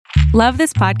Love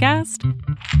this podcast?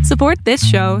 Support this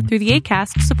show through the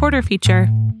Acast supporter feature.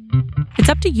 It's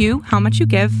up to you how much you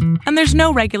give, and there's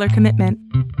no regular commitment.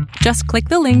 Just click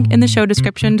the link in the show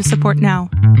description to support now.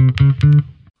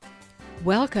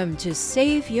 Welcome to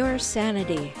Save Your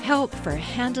Sanity, help for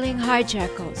handling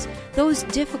hijackals, those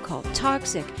difficult,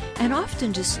 toxic, and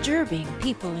often disturbing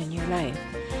people in your life.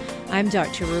 I'm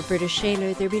Dr. Roberta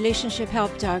Shaler, the Relationship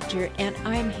Help Doctor, and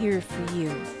I'm here for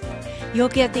you. You'll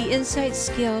get the insight,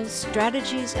 skills,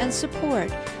 strategies, and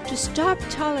support to stop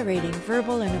tolerating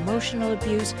verbal and emotional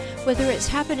abuse, whether it's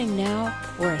happening now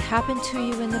or it happened to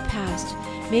you in the past,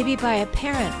 maybe by a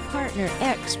parent, partner,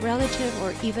 ex, relative,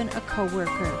 or even a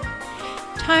coworker.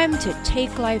 Time to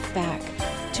take life back,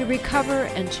 to recover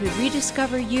and to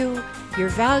rediscover you, your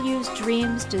values,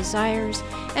 dreams, desires,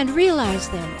 and realize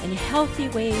them in healthy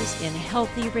ways in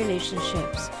healthy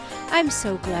relationships. I'm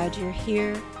so glad you're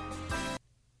here.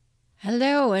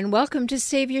 Hello and welcome to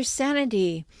Save Your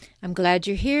Sanity. I'm glad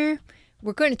you're here.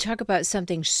 We're going to talk about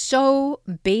something so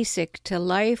basic to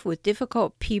life with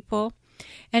difficult people,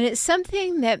 and it's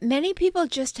something that many people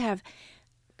just have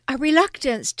a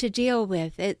reluctance to deal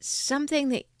with. It's something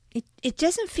that it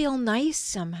doesn't feel nice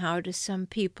somehow to some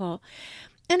people.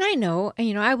 And I know,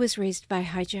 I was raised by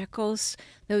hijackals,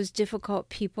 those difficult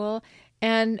people,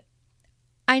 and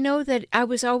I know that I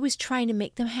was always trying to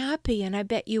make them happy, and I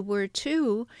bet you were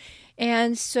too.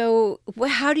 And so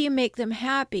how do you make them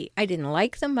happy? I didn't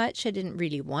like them much. I didn't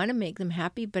really want to make them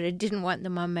happy, but I didn't want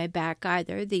them on my back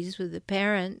either. These were the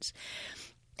parents.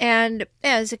 And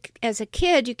as a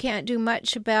kid, you can't do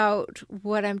much about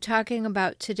what I'm talking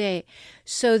about today.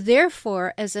 So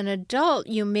therefore, as an adult,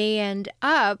 you may end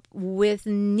up with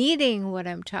needing what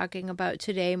I'm talking about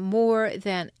today more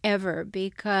than ever,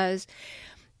 because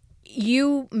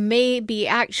you may be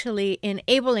actually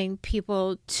enabling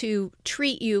people to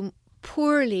treat you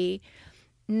poorly,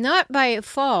 not by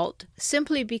fault,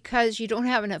 simply because you don't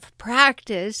have enough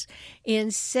practice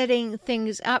in setting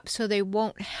things up so they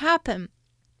won't happen.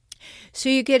 So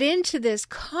you get into this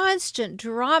constant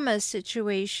drama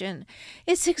situation.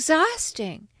 It's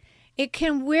exhausting. It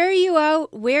can wear you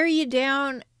out, wear you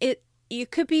down. You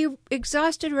could be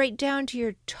exhausted right down to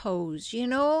your toes,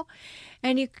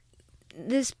 And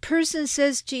this person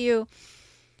says to you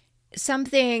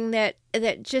something that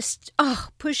just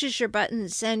pushes your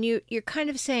buttons, and you're kind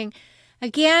of saying,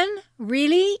 again,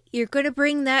 really? You're going to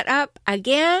bring that up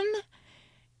again?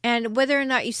 And whether or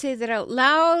not you say that out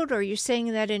loud or you're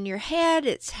saying that in your head,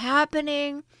 it's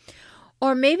happening.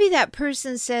 Or maybe that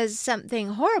person says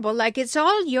something horrible, like, it's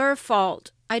all your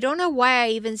fault. I don't know why I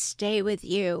even stay with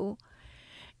you.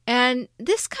 And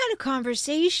this kind of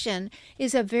conversation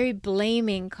is a very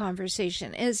blaming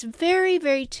conversation. It's very,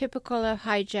 very typical of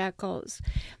hijackals.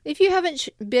 If you haven't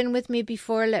been with me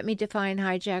before, let me define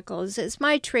hijackals. It's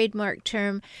my trademark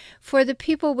term for the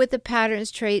people with the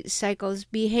patterns, traits, cycles,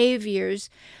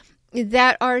 behaviors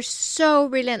that are so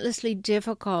relentlessly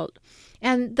difficult.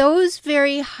 And those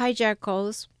very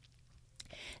hijackals,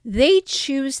 they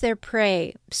choose their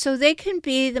prey. So they can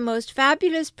be the most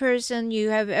fabulous person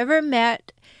you have ever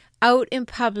met out in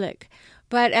public,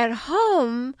 but at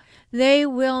home they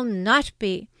will not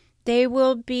be. They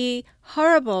will be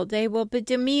horrible. They will be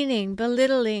demeaning,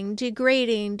 belittling,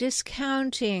 degrading,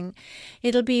 discounting.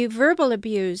 It'll be verbal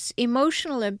abuse,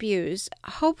 emotional abuse,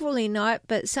 hopefully not,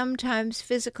 but sometimes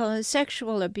physical and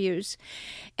sexual abuse.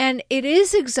 And it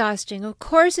is exhausting. Of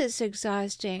course it's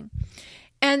exhausting.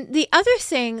 And the other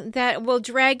thing that will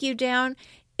drag you down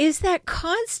is that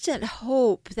constant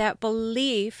hope, that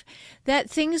belief that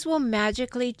things will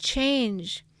magically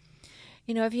change.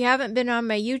 If you haven't been on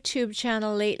my YouTube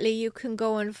channel lately, you can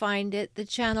go and find it. The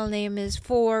channel name is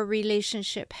For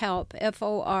Relationship Help,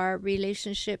 FOR,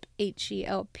 Relationship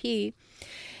HELP.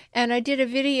 And I did a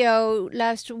video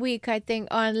last week, I think,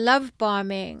 on love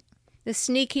bombing, the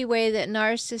sneaky way that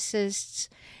narcissists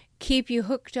keep you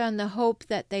hooked on the hope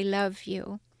that they love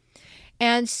you.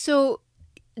 And so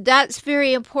that's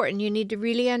very important. You need to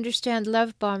really understand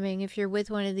love bombing if you're with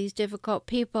one of these difficult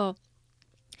people.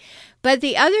 But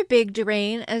the other big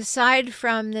drain, aside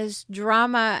from this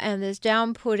drama and this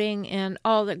downputting and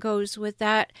all that goes with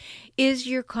that, is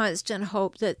your constant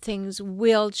hope that things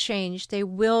will change. They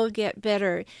will get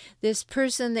better. This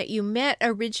person that you met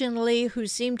originally, who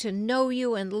seemed to know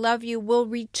you and love you, will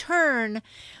return.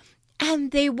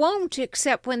 And they won't,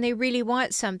 except when they really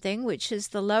want something, which is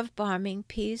the love bombing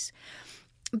piece.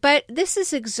 But this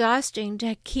is exhausting,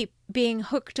 to keep being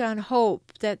hooked on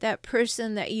hope that that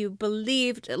person that you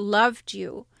believed loved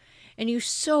you, and you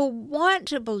so want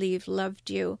to believe loved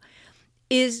you,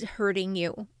 is hurting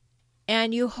you.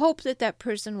 and you hope that that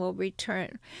person will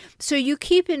return. So you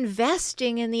keep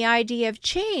investing in the idea of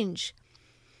change.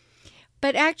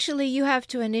 But actually, you have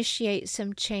to initiate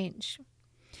some change.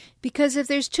 Because if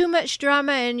there's too much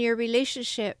drama in your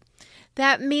relationship,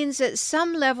 that means at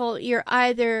some level you're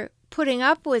either putting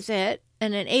up with it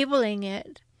and enabling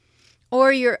it,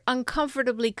 or you're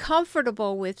uncomfortably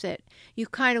comfortable with it.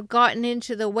 You've kind of gotten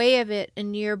into the way of it,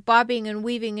 and you're bobbing and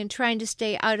weaving and trying to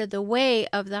stay out of the way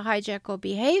of the hijackal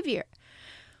behavior.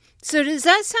 So does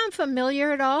that sound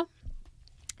familiar at all?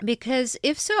 Because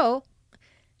if so,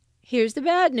 here's the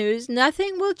bad news.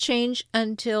 Nothing will change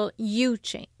until you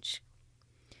change.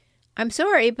 I'm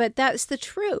sorry, but that's the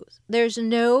truth. There's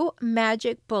no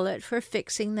magic bullet for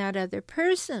fixing that other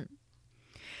person.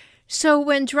 So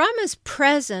when drama's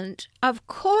present, of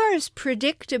course,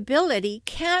 predictability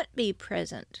can't be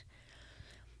present.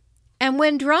 And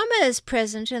when drama is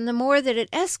present, and the more that it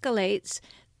escalates,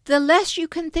 the less you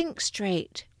can think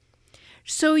straight.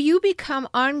 So you become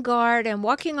on guard and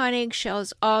walking on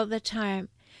eggshells all the time.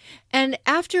 And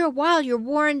after a while, you're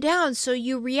worn down, so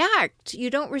you react. You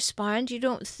don't respond. You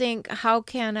don't think, how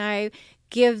can I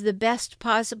give the best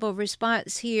possible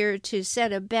response here to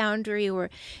set a boundary, or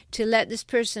to let this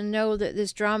person know that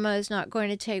this drama is not going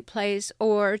to take place,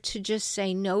 or to just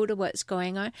say no to what's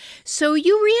going on. So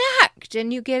you react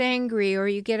and you get angry or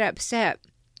you get upset.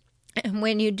 And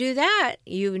when you do that,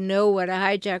 you know what a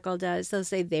hijackal does. They'll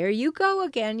say, there you go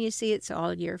again. You see, it's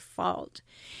all your fault.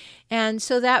 And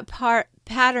so that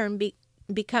pattern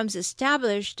becomes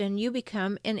established, and you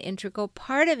become an integral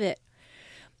part of it.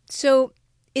 So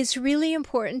it's really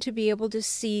important to be able to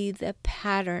see the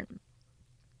pattern.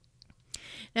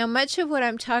 Now, much of what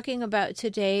I'm talking about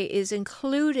today is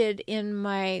included in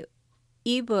my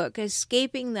ebook,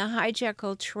 Escaping the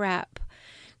Hijackal Trap.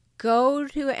 Go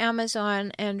to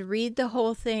Amazon and read the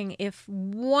whole thing. If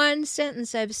one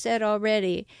sentence I've said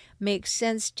already makes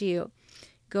sense to you,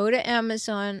 go to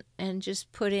Amazon and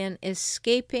just put in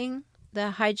Escaping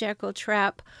the Hijackal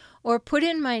Trap, or put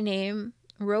in my name,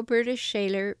 Roberta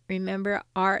Shaler. Remember,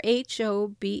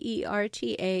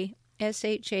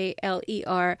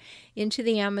 RHOBERTASHALER, into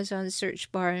the Amazon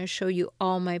search bar, and I'll show you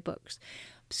all my books.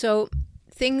 So,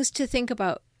 things to think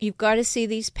about. You've got to see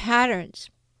these patterns.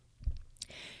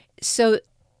 So,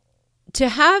 to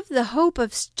have the hope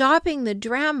of stopping the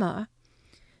drama,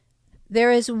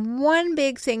 there is one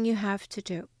big thing you have to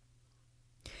do.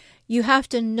 You have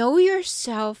to know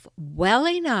yourself well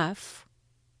enough,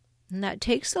 and that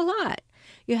takes a lot.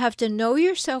 You have to know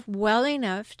yourself well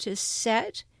enough to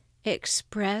set,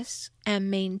 express,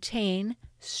 and maintain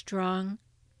strong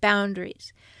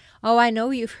boundaries. Oh, I know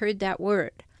you've heard that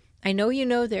word. I know you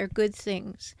know they're good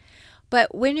things.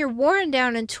 But when you're worn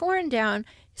down and torn down,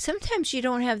 sometimes you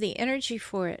don't have the energy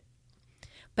for it.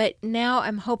 But now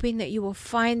I'm hoping that you will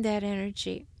find that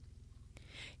energy.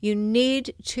 You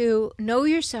need to know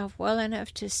yourself well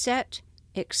enough to set,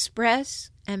 express,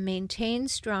 and maintain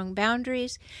strong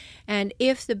boundaries. And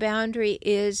if the boundary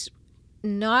is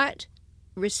not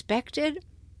respected,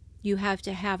 you have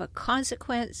to have a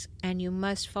consequence, and you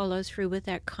must follow through with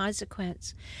that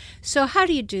consequence. So how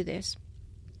do you do this?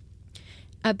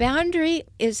 A boundary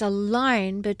is a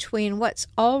line between what's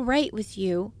all right with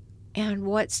you and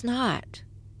what's not.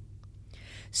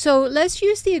 So let's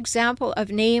use the example of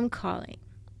name calling.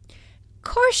 Of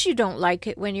course you don't like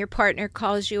it when your partner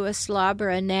calls you a slob or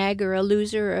a nag or a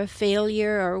loser or a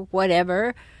failure or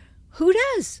whatever. Who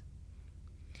does?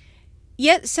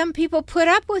 Yet some people put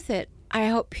up with it. I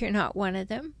hope you're not one of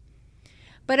them.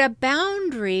 But a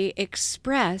boundary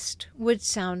expressed would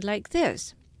sound like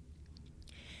this.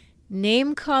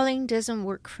 Name calling doesn't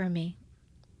work for me.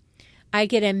 I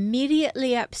get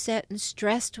immediately upset and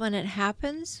stressed when it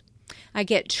happens. I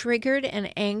get triggered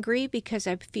and angry because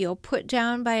I feel put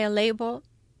down by a label.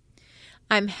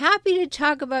 I'm happy to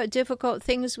talk about difficult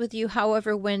things with you.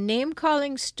 However, when name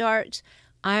calling starts,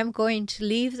 I'm going to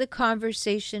leave the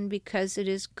conversation because it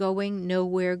is going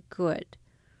nowhere good.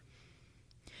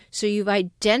 So you've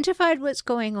identified what's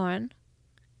going on,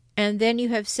 and then you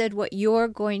have said what you're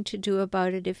going to do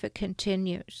about it if it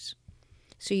continues.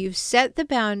 So you've set the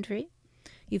boundary.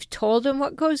 You've told them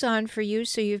what goes on for you,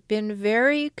 so you've been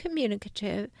very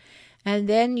communicative. And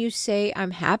then you say,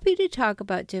 I'm happy to talk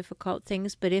about difficult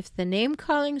things, but if the name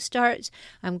calling starts,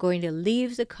 I'm going to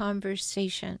leave the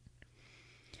conversation.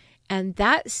 And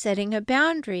that's setting a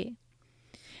boundary.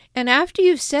 And after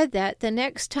you've said that, the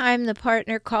next time the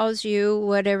partner calls you,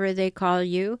 whatever they call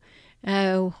you,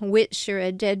 a witch or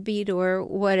a deadbeat or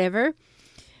whatever,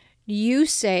 you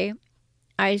say,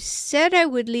 I said I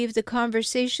would leave the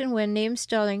conversation when name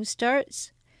calling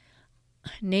starts,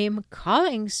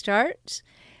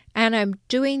 and I'm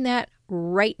doing that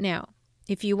right now.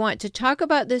 If you want to talk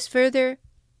about this further,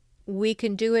 we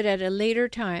can do it at a later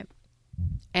time.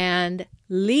 And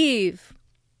leave.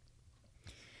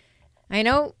 I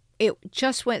know it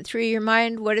just went through your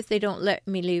mind. What if they don't let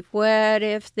me leave? What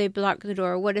if they block the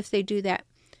door? What if they do that?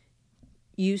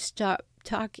 You stop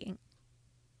talking.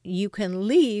 You can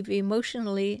leave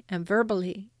emotionally and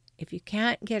verbally. If you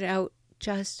can't get out,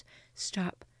 just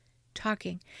stop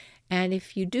talking. And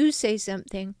if you do say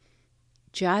something,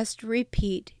 just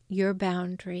repeat your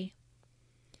boundary.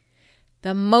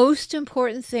 The most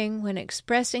important thing when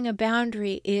expressing a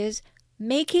boundary is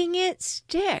making it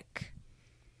stick.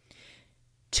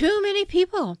 Too many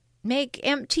people make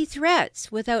empty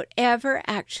threats without ever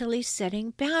actually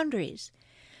setting boundaries.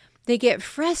 They get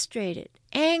frustrated,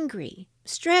 angry,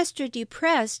 stressed, or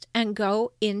depressed and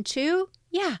go into,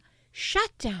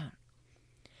 shutdown.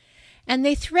 And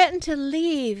they threaten to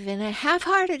leave in a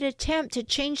half-hearted attempt to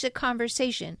change the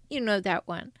conversation. You know that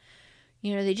one.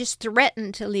 They just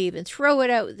threaten to leave and throw it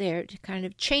out there to kind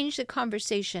of change the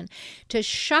conversation, to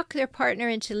shock their partner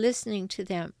into listening to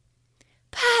them.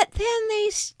 But then they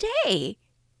stay.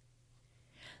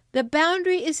 The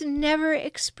boundary is never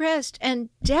expressed and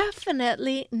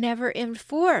definitely never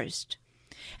enforced.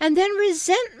 And then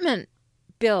resentment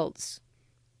builds.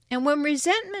 And when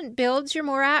resentment builds, you're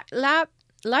more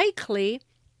likely,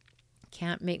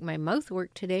 can't make my mouth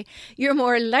work today, you're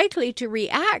more likely to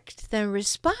react than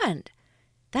respond.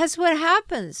 That's what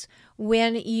happens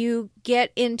when you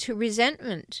get into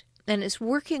resentment and it's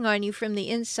working on you from the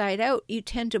inside out. You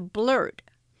tend to blurt.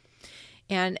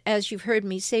 And as you've heard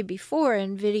me say before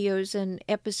in videos and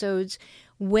episodes,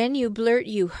 when you blurt,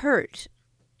 you hurt.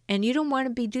 And you don't want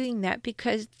to be doing that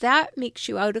because that makes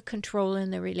you out of control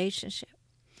in the relationship.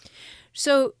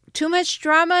 So too much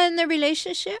drama in the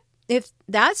relationship, if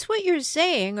that's what you're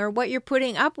saying or what you're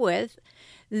putting up with,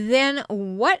 then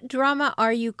what drama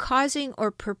are you causing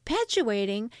or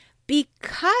perpetuating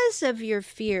because of your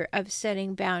fear of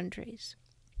setting boundaries?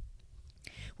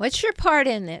 What's your part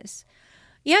in this?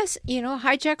 Yes,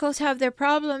 hijackals have their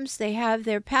problems. They have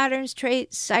their patterns,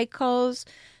 traits, cycles.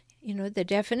 The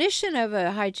definition of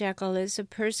a hijackal is a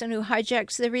person who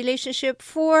hijacks the relationship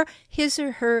for his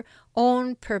or her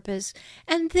own purpose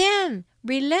and then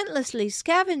relentlessly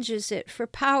scavenges it for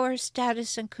power,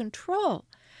 status, and control.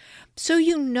 So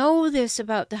you know this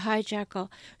about the hijackal.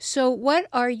 So what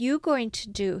are you going to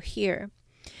do here?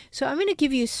 So I'm going to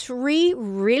give you 3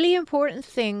 really important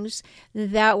things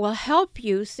that will help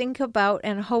you think about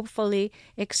and hopefully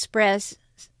express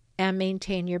and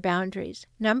maintain your boundaries.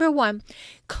 Number 1,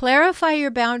 clarify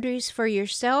your boundaries for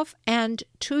yourself and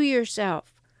to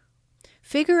yourself.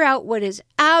 Figure out what is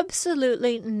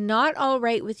absolutely not all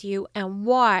right with you and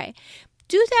why.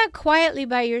 Do that quietly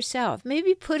by yourself.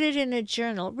 Maybe put it in a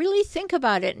journal. Really think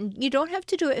about it. And you don't have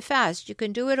to do it fast. You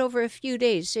can do it over a few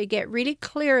days so you get really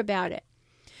clear about it.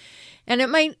 And it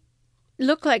might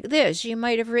look like this. You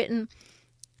might have written,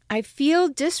 I feel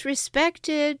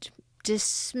disrespected,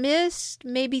 dismissed,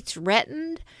 maybe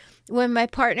threatened when my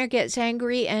partner gets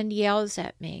angry and yells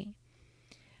at me.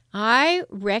 I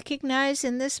recognize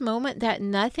in this moment that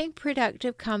nothing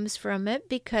productive comes from it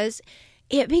because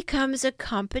it becomes a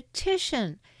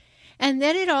competition. And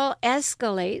then it all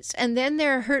escalates, and then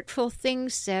there are hurtful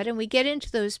things said, and we get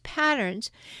into those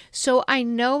patterns. So I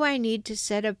know I need to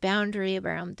set a boundary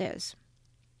around this.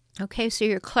 Okay, so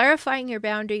you're clarifying your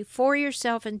boundary for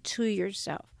yourself and to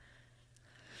yourself.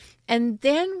 And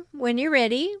then when you're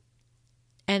ready,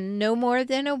 and no more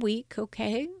than a week,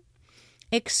 okay,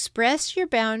 express your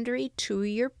boundary to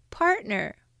your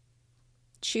partner.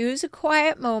 Choose a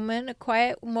quiet moment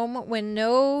when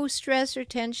no stress or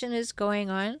tension is going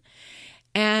on,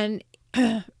 and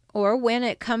or when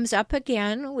it comes up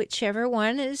again, whichever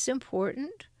one is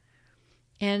important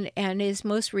and is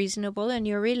most reasonable in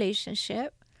your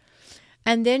relationship.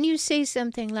 And then you say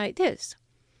something like this: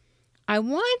 I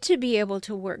want to be able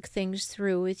to work things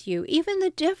through with you, even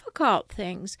the difficult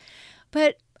things,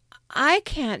 but I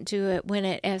can't do it when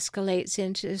it escalates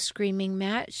into a screaming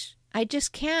match. I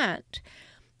just can't.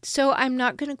 So I'm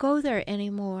not going to go there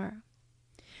anymore.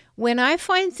 When I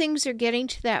find things are getting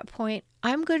to that point,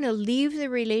 I'm going to leave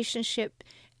the relationship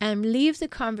and leave the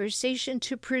conversation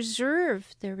to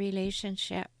preserve the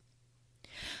relationship.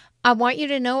 I want you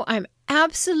to know I'm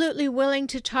absolutely willing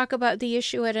to talk about the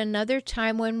issue at another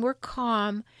time when we're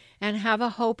calm and have a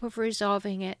hope of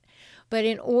resolving it. But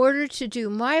in order to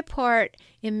do my part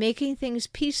in making things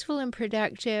peaceful and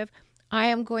productive, I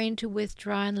am going to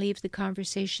withdraw and leave the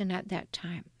conversation at that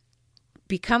time.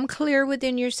 Become clear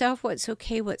within yourself what's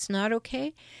okay, what's not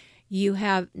okay. You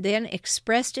have then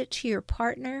expressed it to your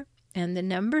partner. And the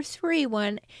number 3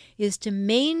 one is to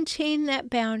maintain that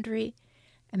boundary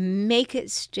and make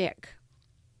it stick.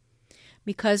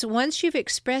 Because once you've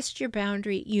expressed your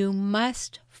boundary, you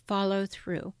must follow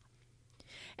through.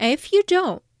 And if you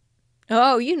don't,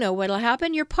 you know what'll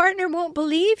happen. Your partner won't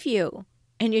believe you.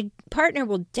 And your partner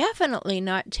will definitely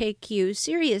not take you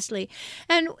seriously.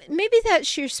 And maybe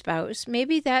that's your spouse.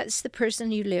 Maybe that's the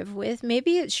person you live with.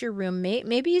 Maybe it's your roommate.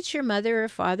 Maybe it's your mother or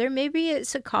father. Maybe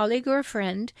it's a colleague or a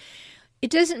friend. It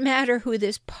doesn't matter who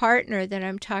this partner that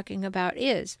I'm talking about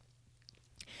is.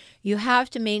 You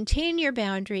have to maintain your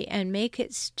boundary and make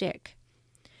it stick.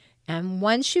 And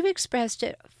once you've expressed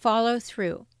it, follow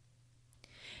through.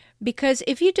 Because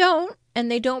if you don't, and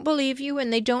they don't believe you,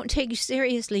 and they don't take you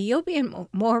seriously, you'll be in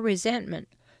more resentment.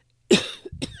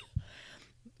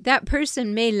 That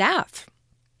person may laugh,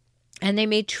 and they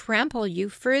may trample you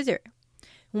further.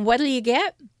 What'll you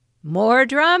get? More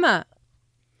drama.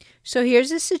 So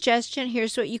here's a suggestion.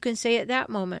 Here's what you can say at that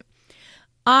moment.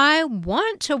 I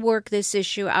want to work this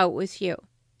issue out with you,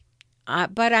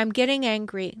 but I'm getting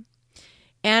angry.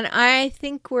 And I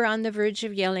think we're on the verge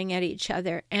of yelling at each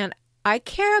other. And I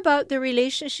care about the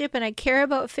relationship and I care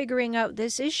about figuring out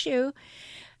this issue.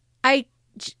 I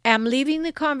am leaving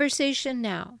the conversation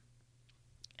now.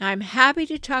 I'm happy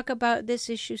to talk about this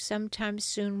issue sometime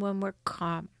soon when we're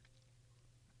calm.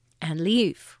 And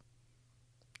leave.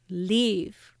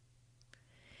 Leave.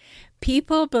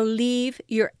 People believe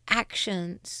your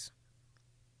actions.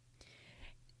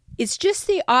 It's just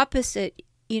the opposite.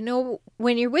 You know,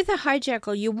 when you're with a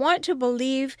hijackal, you want to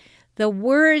believe the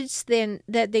words then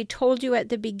that they told you at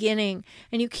the beginning,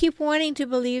 and you keep wanting to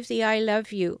believe the I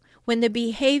love you when the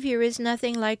behavior is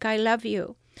nothing like I love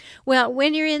you. Well,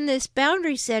 when you're in this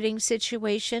boundary setting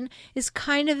situation, it's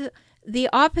kind of the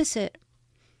opposite.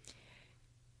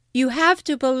 You have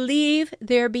to believe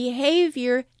their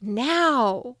behavior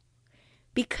now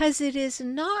because it is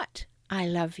not I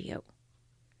love you.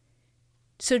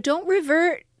 So don't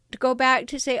revert to go back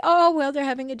to say, oh, well, they're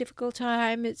having a difficult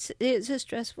time. It's a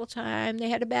stressful time. They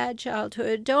had a bad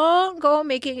childhood. Don't go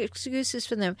making excuses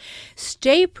for them.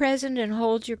 Stay present and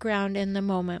hold your ground in the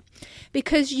moment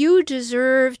because you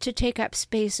deserve to take up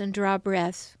space and draw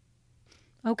breath.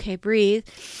 Okay, breathe.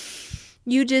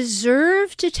 You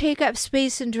deserve to take up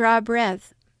space and draw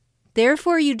breath.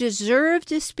 Therefore, you deserve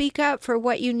to speak up for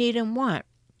what you need and want.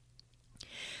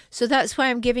 So that's why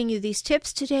I'm giving you these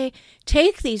tips today.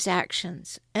 Take these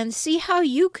actions and see how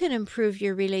you can improve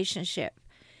your relationship.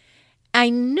 I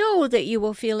know that you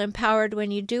will feel empowered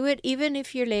when you do it, even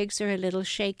if your legs are a little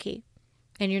shaky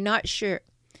and you're not sure.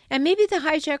 And maybe the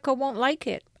hijackal won't like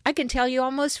it. I can tell you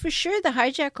almost for sure the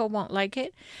hijackal won't like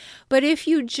it. But if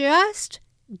you just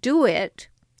do it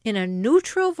in a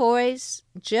neutral voice,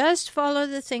 just follow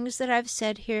the things that I've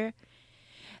said here,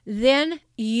 then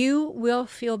you will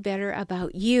feel better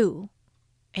about you.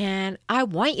 And I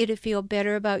want you to feel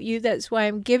better about you. That's why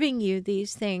I'm giving you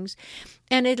these things.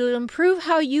 And it'll improve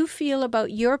how you feel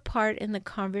about your part in the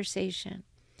conversation.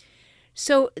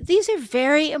 So these are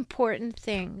very important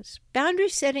things. Boundary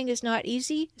setting is not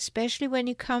easy, especially when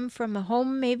you come from a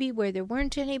home maybe where there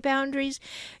weren't any boundaries.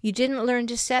 You didn't learn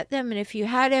to set them. And if you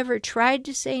had ever tried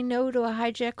to say no to a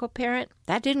hijackal parent,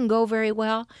 that didn't go very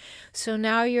well. So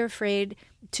now you're afraid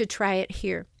to try it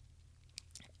here.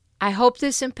 I hope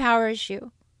this empowers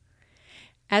you.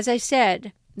 As I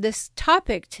said, this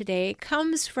topic today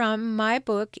comes from my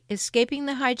book, Escaping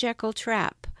the Hijackal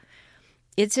Trap.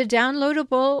 It's a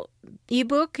downloadable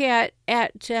ebook at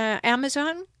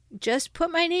Amazon. Just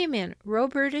put my name in,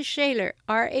 Roberta Shaler,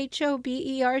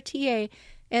 RHOBERTA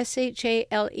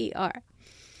SHALER.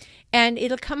 And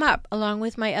it'll come up along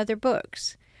with my other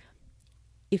books.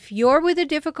 If you're with a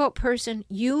difficult person,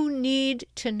 you need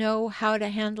to know how to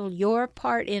handle your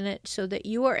part in it so that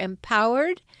you are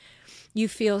empowered, you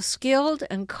feel skilled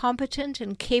and competent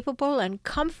and capable and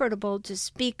comfortable to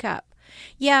speak up.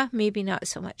 Yeah, maybe not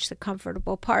so much the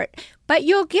comfortable part, but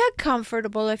you'll get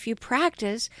comfortable if you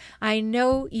practice. I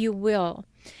know you will.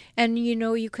 And you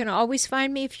know, you can always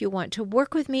find me if you want to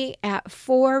work with me at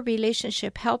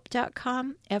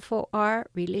forrelationshiphelp.com, FOR,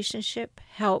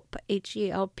 relationshiphelp,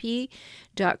 HELP.com.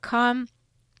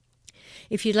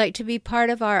 If you'd like to be part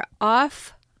of our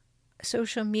off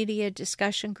social media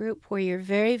discussion group where you're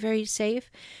very, very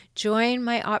safe, join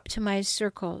my optimized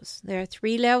circles. There are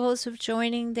 3 levels of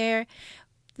joining there.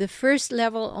 The first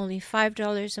level, only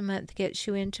 $5 a month, gets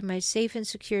you into my safe and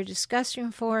secure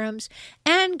discussion forums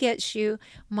and gets you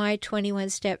my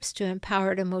 21 Steps to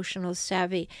Empowered Emotional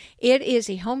Savvy. It is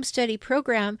a home study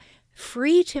program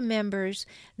free to members,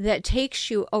 that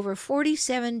takes you over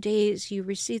 47 days. You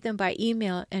receive them by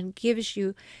email and gives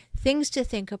you things to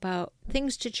think about,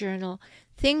 things to journal,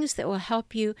 things that will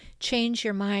help you change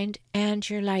your mind and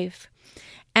your life.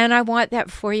 And I want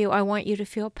that for you. I want you to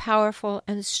feel powerful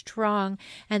and strong,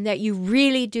 and that you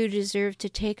really do deserve to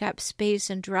take up space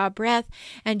and draw breath,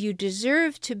 and you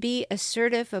deserve to be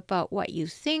assertive about what you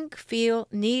think, feel,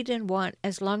 need, and want,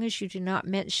 as long as you do not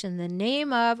mention the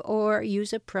name of or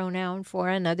use a pronoun for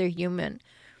another human.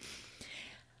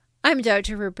 I'm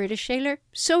Dr. Roberta Shaler.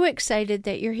 So excited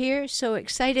that you're here, so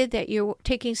excited that you're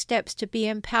taking steps to be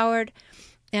empowered,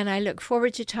 and I look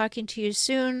forward to talking to you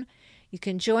soon. You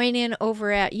can join in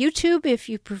over at YouTube if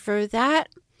you prefer that.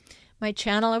 My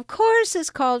channel, of course, is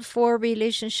called For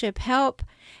Relationship Help.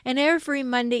 And every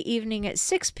Monday evening at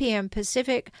 6 p.m.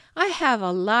 Pacific, I have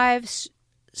a live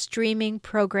streaming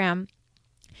program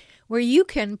where you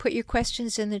can put your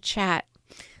questions in the chat.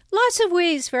 Lots of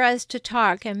ways for us to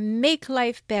talk and make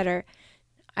life better.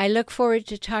 I look forward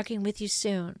to talking with you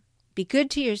soon. Be good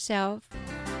to yourself.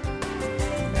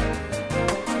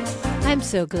 I'm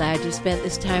so glad you spent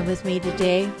this time with me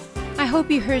today. I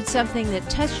hope you heard something that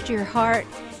touched your heart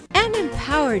and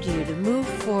empowered you to move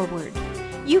forward.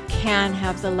 You can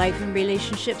have the life and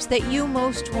relationships that you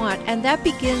most want, and that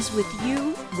begins with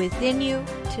you, within you,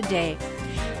 today.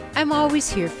 I'm always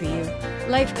here for you.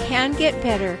 Life can get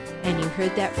better, and you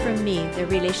heard that from me, the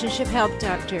Relationship Help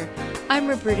Doctor. I'm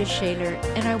Roberta Shaler,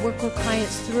 and I work with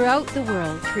clients throughout the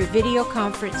world through video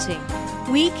conferencing.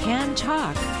 We can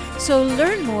talk. So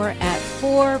learn more at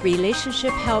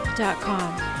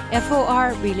forrelationshiphelp.com,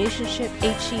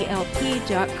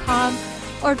 forrelationshiphelp.com,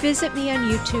 or visit me on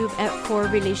YouTube at For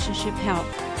Relationship Help.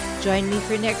 Join me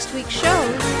for next week's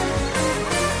show.